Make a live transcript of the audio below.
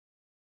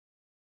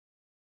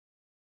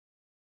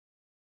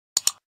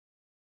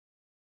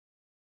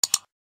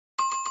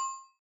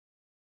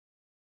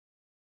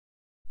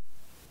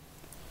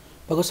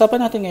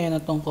Pag-usapan natin ngayon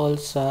ang tungkol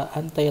sa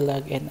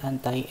anti-log and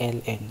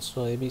anti-ln.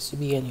 So, ibig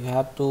sabihin, you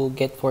have to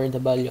get for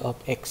the value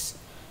of x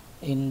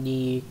in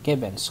the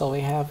given. So,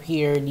 we have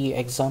here the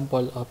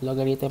example of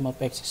logarithm of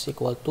x is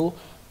equal to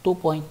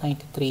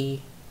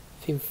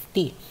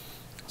 2.9350.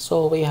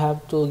 So, we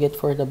have to get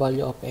for the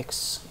value of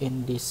x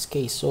in this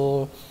case.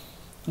 So,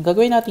 ang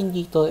gagawin natin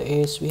dito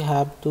is we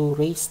have to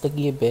raise the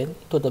given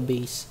to the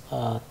base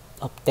of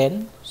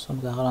 10. So,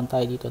 magkakaroon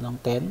tayo dito ng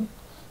 10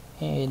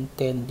 and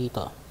 10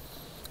 dito.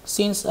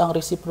 Since ang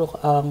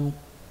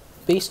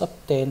base of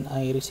 10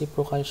 ay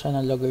reciprocal siya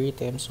ng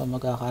logarithm, so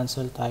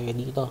magka-cancel tayo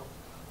dito.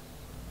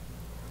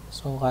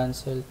 So,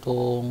 cancel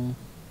tong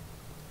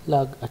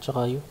log at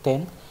saka yung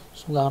 10.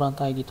 So, magkakaroon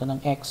tayo dito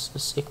ng x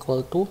is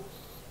equal to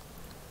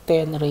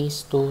 10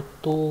 raised to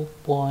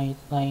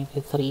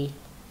 2.9350.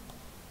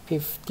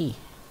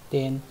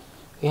 Then,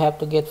 we have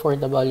to get for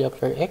the value of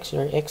your x.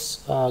 Your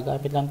x,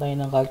 gamit lang tayo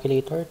ng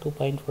calculator, 2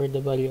 for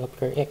the value of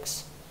your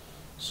x.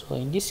 So,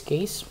 in this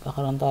case,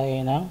 kakaroon tayo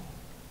ng,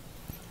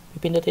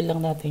 ipindutin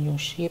lang natin yung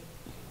shift,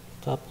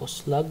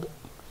 tapos log,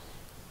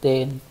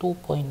 then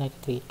 2.93,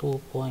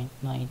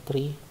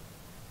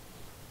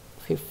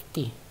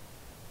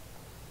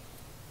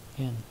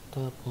 yan,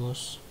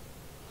 tapos,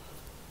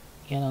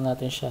 yan ang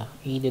natin siya,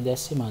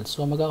 i-decimal.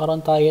 So,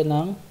 magkakaroon tayo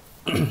ng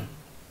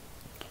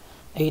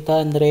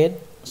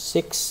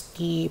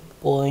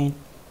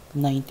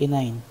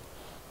 860.99,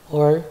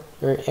 or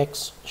your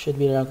x should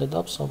be rounded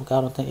up, so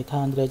magkaroon tayo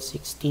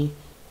 861.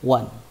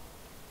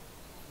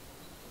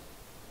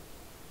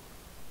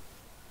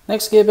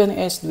 Next given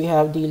is we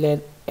have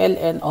the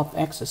ln of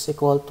x is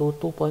equal to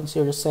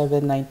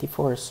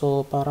 2.0794.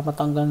 So para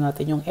matanggal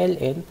natin yung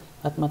ln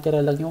at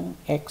matira lang yung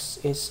x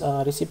is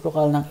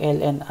reciprocal ng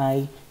ln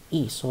ay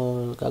e.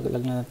 So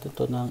gagalagyan natin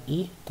ito ng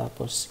e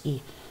tapos e.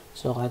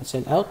 So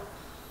cancel out.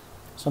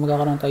 So,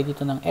 magkakaroon tayo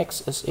dito ng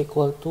x is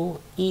equal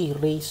to e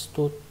raised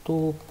to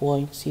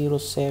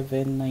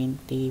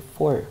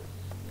 2.0794.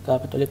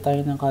 Gamit ulit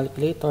tayo ng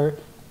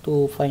calculator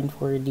to find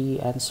for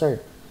the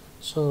answer.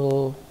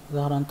 So,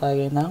 magkakaroon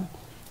tayo ng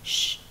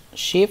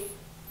shift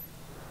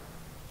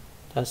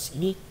tas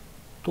e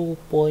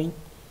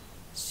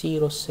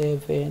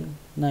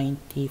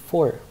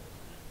 2.0794.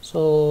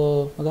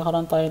 So,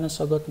 magkakaroon tayo ng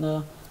sagot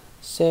na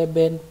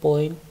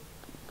 7.999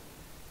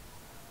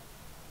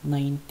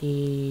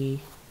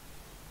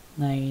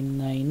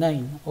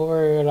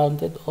 or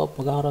rounded off,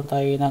 magkakaroon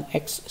tayo ng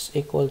x is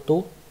equal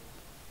to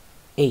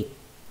 8.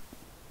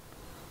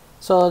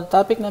 So, the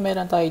topic na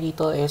meron tayo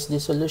dito is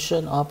the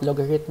solution of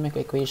logarithmic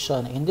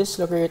equation. In this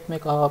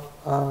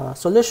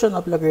solution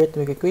of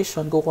logarithmic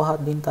equation,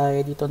 kukuha din tayo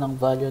dito ng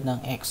value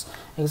ng x.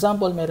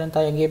 Example, meron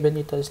tayong given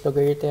dito is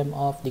logarithm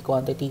of the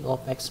quantity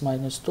of x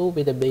minus 2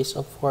 with the base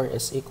of 4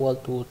 is equal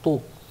to 2.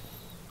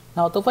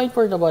 Now, to find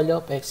for the value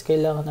of x,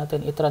 kailangan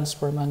natin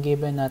i-transform ang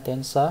given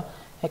natin sa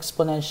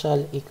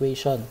exponential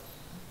equation.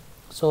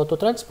 So, to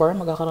transform,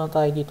 magkakaroon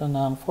tayo dito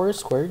ng 4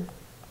 squared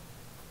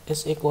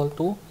is equal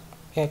to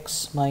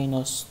x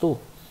minus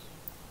 2.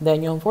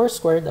 Then, yung 4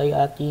 squared ay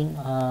ating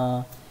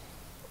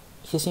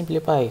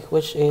simplify,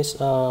 which is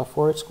 4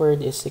 squared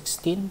is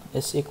 16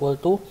 is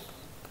equal to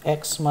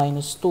x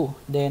minus 2.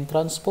 Then,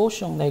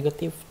 transpose yung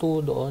negative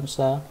 2 doon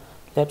sa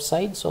left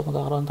side. So,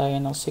 magkakaroon tayo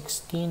ng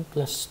 16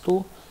 plus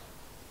 2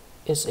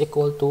 is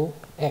equal to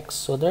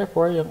x. So,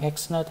 therefore, yung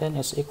x natin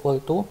is equal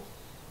to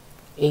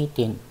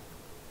 18.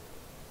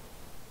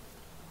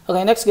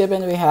 Okay, next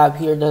given we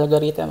have here the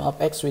logarithm of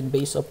x with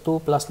base of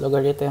 2 plus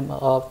logarithm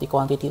of the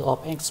quantity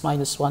of x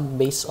minus 1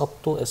 base of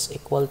 2 is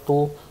equal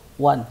to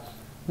 1.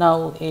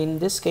 Now,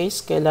 in this case,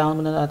 kailangan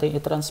muna natin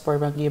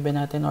i-transform ang given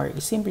natin or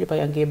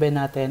i-simplify ang given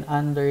natin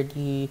under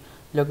the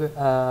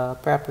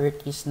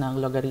properties ng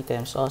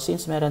logarithm. So,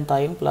 since meron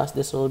tayong plus,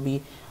 this will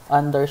be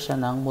under siya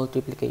ng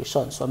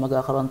multiplication. So,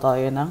 magkakaroon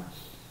tayo ng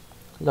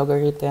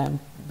logarithm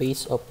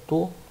base of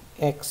 2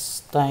 x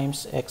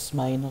times x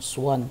minus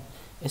 1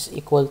 is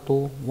equal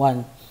to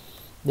 1.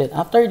 Then,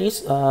 after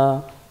this,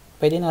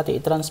 pwede natin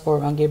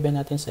i-transform ang given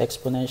natin sa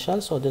exponential.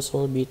 So, this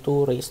will be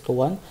 2 raised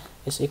to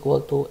 1 is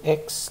equal to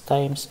x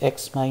times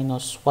x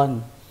minus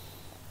 1.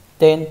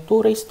 Then,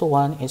 2 raised to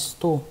 1 is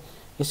 2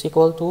 is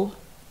equal to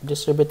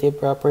distributive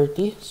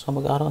property. So,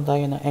 magkakaroon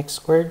tayo ng x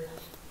squared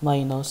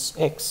minus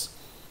x.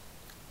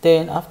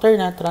 Then, after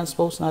na,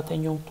 transpose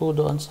natin yung 2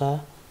 doon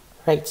sa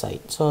right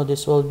side. So,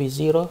 this will be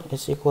 0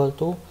 is equal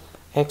to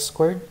x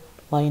squared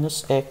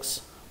minus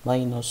x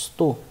minus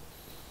 2.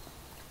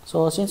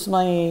 So, since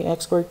may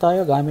x squared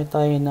tayo, gamit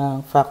tayo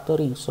ng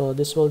factoring. So,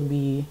 this will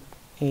be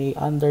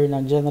under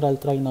ng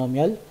general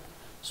trinomial.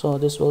 So,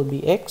 this will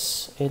be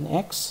x and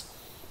x.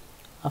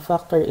 A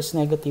factor is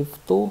negative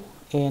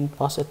 2 and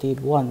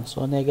positive 1.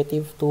 So,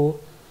 negative 2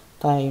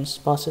 times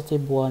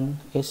positive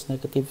 1 is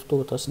negative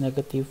 2. Tapos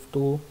negative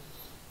 2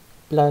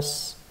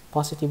 plus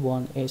positive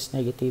 1 is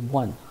negative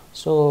 1.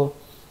 So,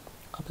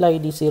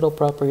 apply the zero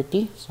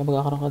property. So,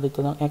 magkakaroon ka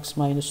dito ng x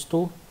minus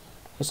 2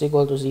 is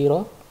equal to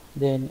 0.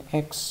 Then,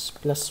 x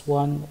plus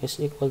 1 is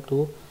equal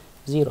to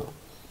 0.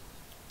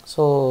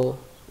 So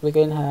we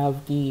can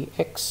have the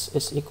x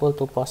is equal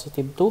to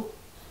positive 2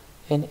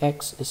 and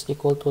x is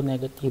equal to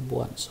negative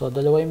 1. So,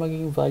 dalawa yung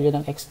magiging value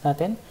ng x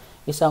natin.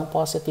 Isang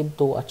positive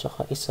 2 at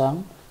saka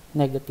isang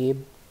negative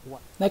 1.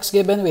 Next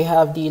given, we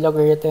have the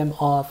logarithm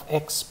of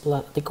x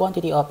plus, the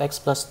quantity of x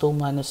plus 2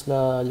 minus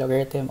the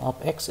logarithm of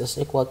x is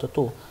equal to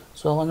 2.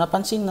 So, kung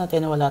napansin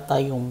natin, wala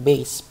tayong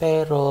base.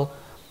 Pero,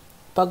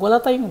 pag wala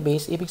tayong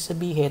base, ibig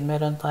sabihin,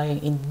 meron tayong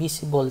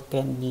invisible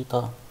 10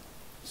 dito.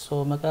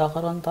 So,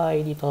 magkakaroon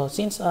tayo dito.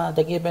 Since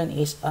the given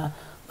is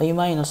may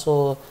minus,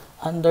 so,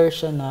 under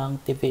siya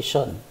ng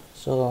division.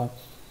 So,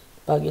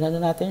 pag inano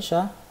natin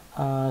siya,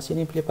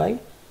 sinimplify,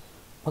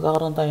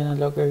 magkakaroon tayo ng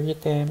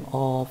logarithm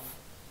of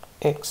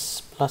x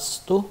plus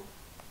 2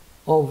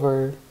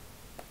 over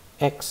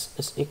x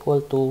is equal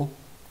to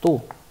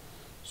 2.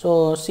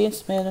 So,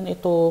 since meron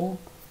itong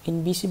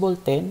invisible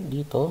 10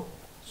 dito,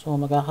 so,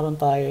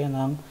 magkakaroon tayo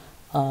ng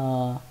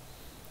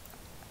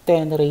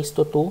 10 raised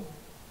to 2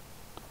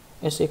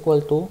 is equal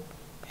to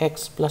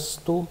x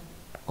plus 2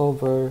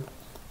 over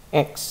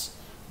x.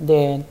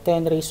 Then,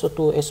 10 raised to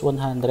 2 is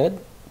 100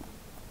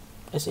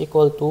 is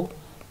equal to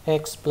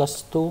x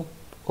plus 2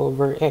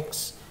 over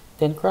x.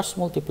 Then, cross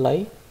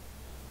multiply.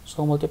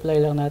 So, multiply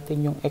lang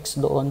natin yung x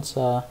doon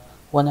sa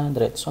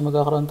 100. So,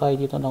 magkakaroon tayo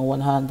dito ng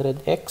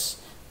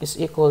 100x is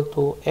equal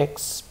to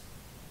x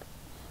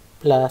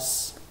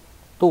plus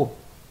 2.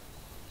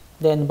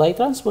 Then, by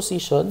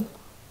transposition,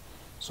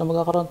 so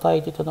magkakaroon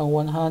tayo dito ng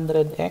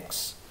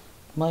 100x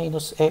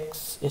minus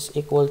x is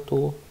equal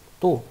to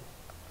 2.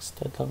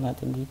 Start lang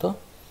natin dito.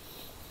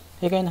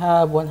 You can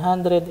have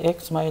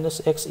 100x minus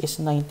x is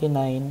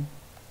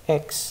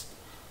 99x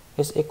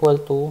is equal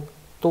to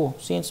 2.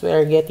 Since we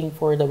are getting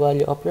for the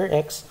value of your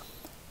x,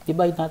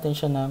 divide natin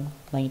siya ng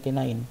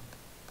 99.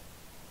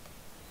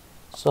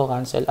 So,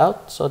 cancel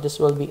out. So, this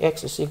will be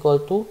x is equal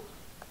to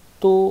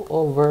 2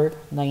 over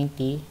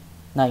 99.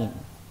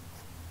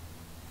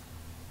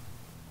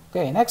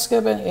 Okay, next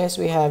given is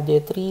we have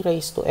the 3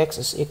 raised to x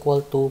is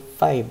equal to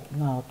 5.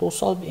 Now, to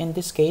solve in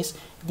this case,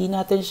 di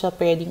natin siya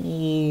pwedeng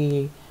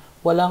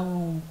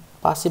walang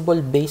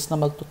possible base na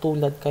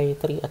magtutulad kay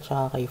 3 at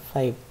saka kay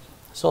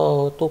 5.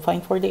 So, to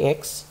find for the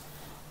x,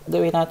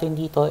 gawin natin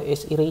dito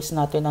is erase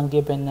natin ang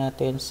given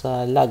natin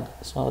sa log.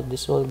 So,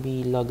 this will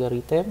be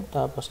logarithm,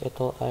 tapos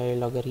ito ay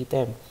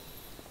logarithm.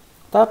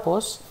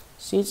 Tapos,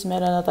 since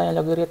meron na tayong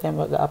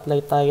logarithm, mag-apply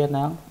tayo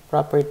ng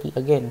property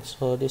again.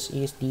 So, this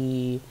is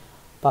the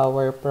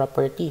power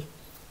property.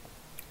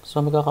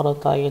 So, magkakaroon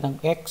tayo ng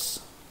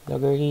x,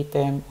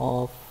 logarithm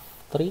of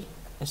 3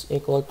 is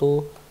equal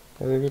to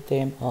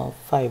logarithm of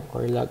 5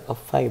 or log of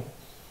 5.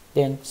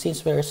 Then,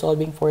 since we are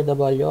solving for the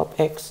value of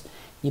x,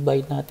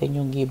 divide natin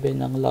yung given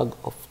ng log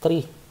of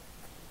 3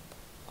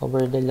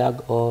 over the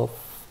log of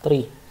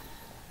 3.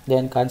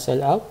 Then,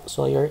 cancel out.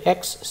 So, your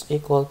x is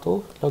equal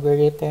to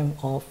logarithm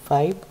of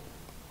 5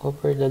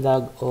 over the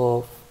log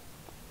of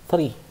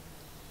 3.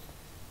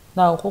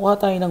 Now, kukuha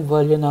tayo ng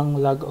value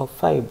ng log of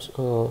 5.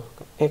 So,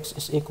 x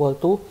is equal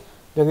to,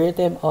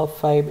 logarithm of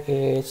 5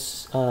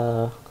 is,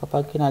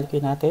 kapag kinalculate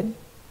natin,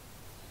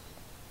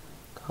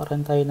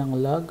 kakaroon tayo ng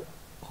log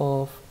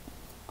of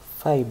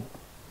 5.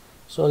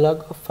 So,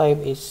 log of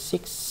 5 is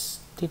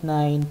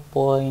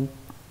 69.90.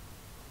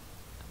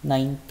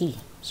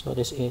 So,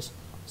 this is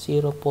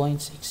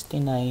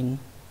 0.6990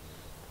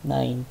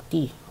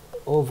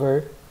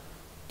 over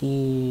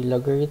the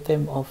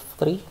logarithm of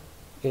 3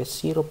 is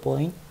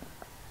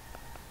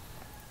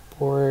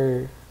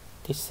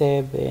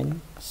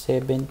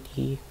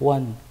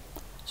 0.4771.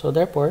 So,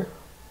 therefore,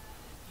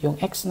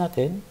 yung x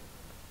natin,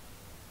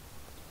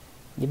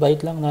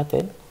 divide lang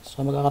natin.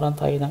 So, magkakaroon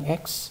tayo ng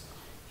x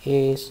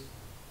is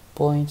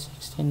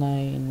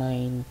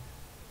 0.6990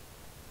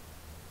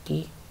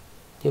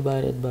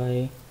 divided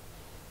by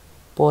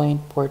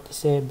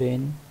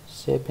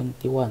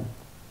 0.4771.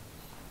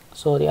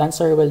 So, the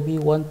answer will be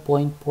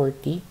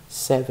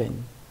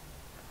 1.47.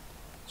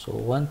 So,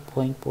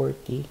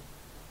 1.47.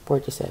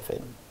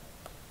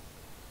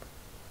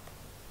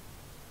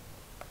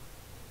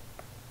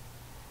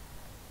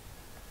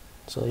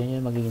 So,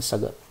 yun yung magiging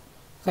sagot.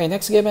 Okay,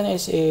 next given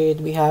is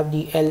we have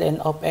the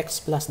ln of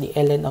x plus the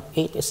ln of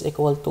 8 is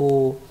equal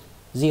to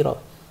 0.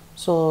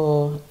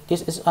 So,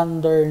 this is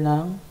under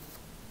ng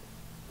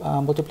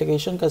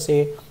multiplication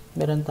kasi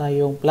meron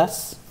tayong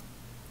plus.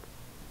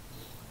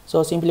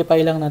 So,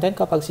 simplify lang natin.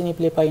 Kapag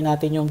simplify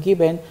natin yung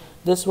given,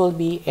 this will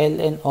be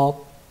ln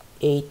of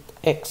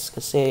 8x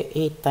kasi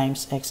 8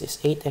 times x is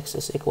 8x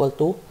is equal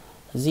to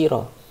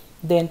 0.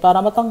 Then, para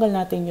matanggal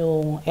natin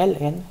yung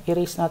ln,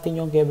 erase natin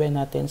yung given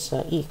natin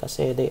sa e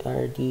kasi they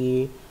are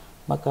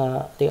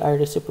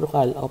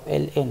reciprocal of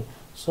ln.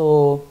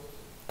 So,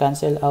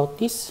 cancel out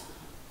this.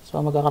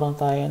 So,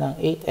 magkakaroon tayo ng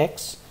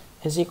 8x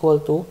is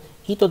equal to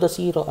e to the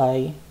 0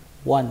 ay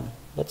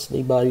 1. That's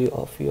the value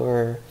of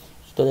your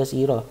e to the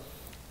 0.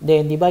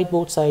 Then, divide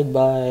both sides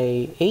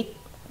by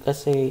 8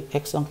 kasi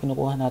x ang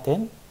kinukuha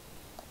natin.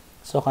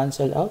 So,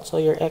 cancel out.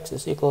 So, your x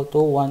is equal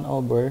to 1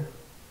 over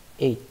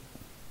 8.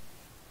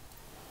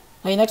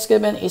 Okay, next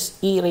given is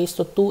e raised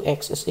to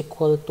 2x is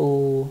equal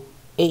to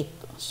 8.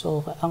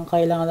 So, ang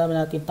kailangan naman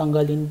natin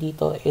tanggalin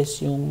dito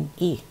is yung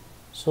e.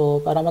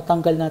 So, para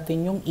matanggal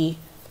natin yung e,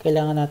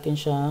 kailangan natin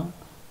siyang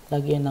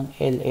lagyan ng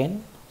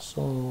ln.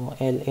 So,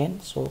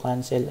 ln. So,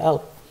 cancel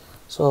out.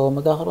 So,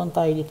 magkakaroon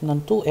tayo dito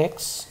ng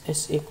 2x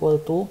is equal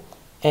to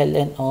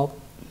ln of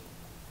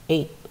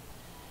 8.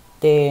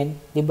 Then,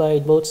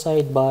 divide both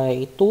side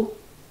by 2.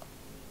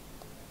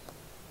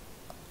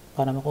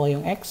 Para makuha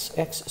yung x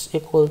is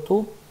equal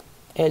to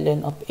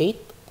ln of 8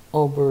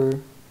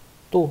 over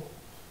 2.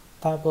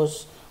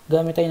 Tapos,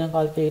 gamit tayo ng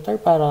calculator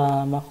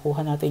para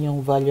makuha natin yung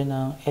value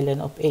ng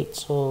ln of 8.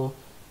 So,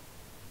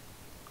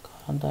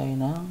 karoon tayo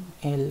ng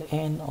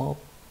ln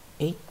of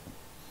 8.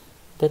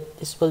 That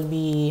this will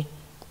be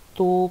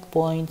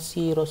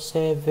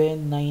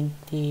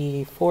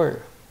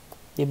 2.0794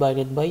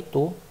 divided by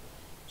 2.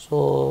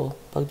 So,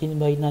 pag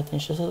dinivide natin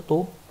siya sa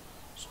 2,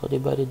 so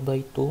divided by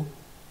 2,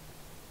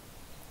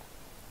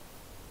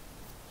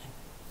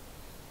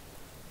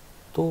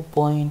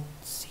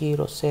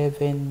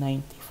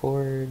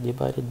 2.0794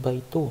 divided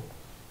by 2.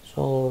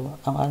 So,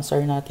 ang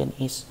answer natin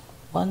is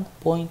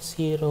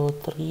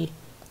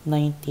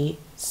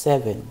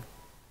 1.0397.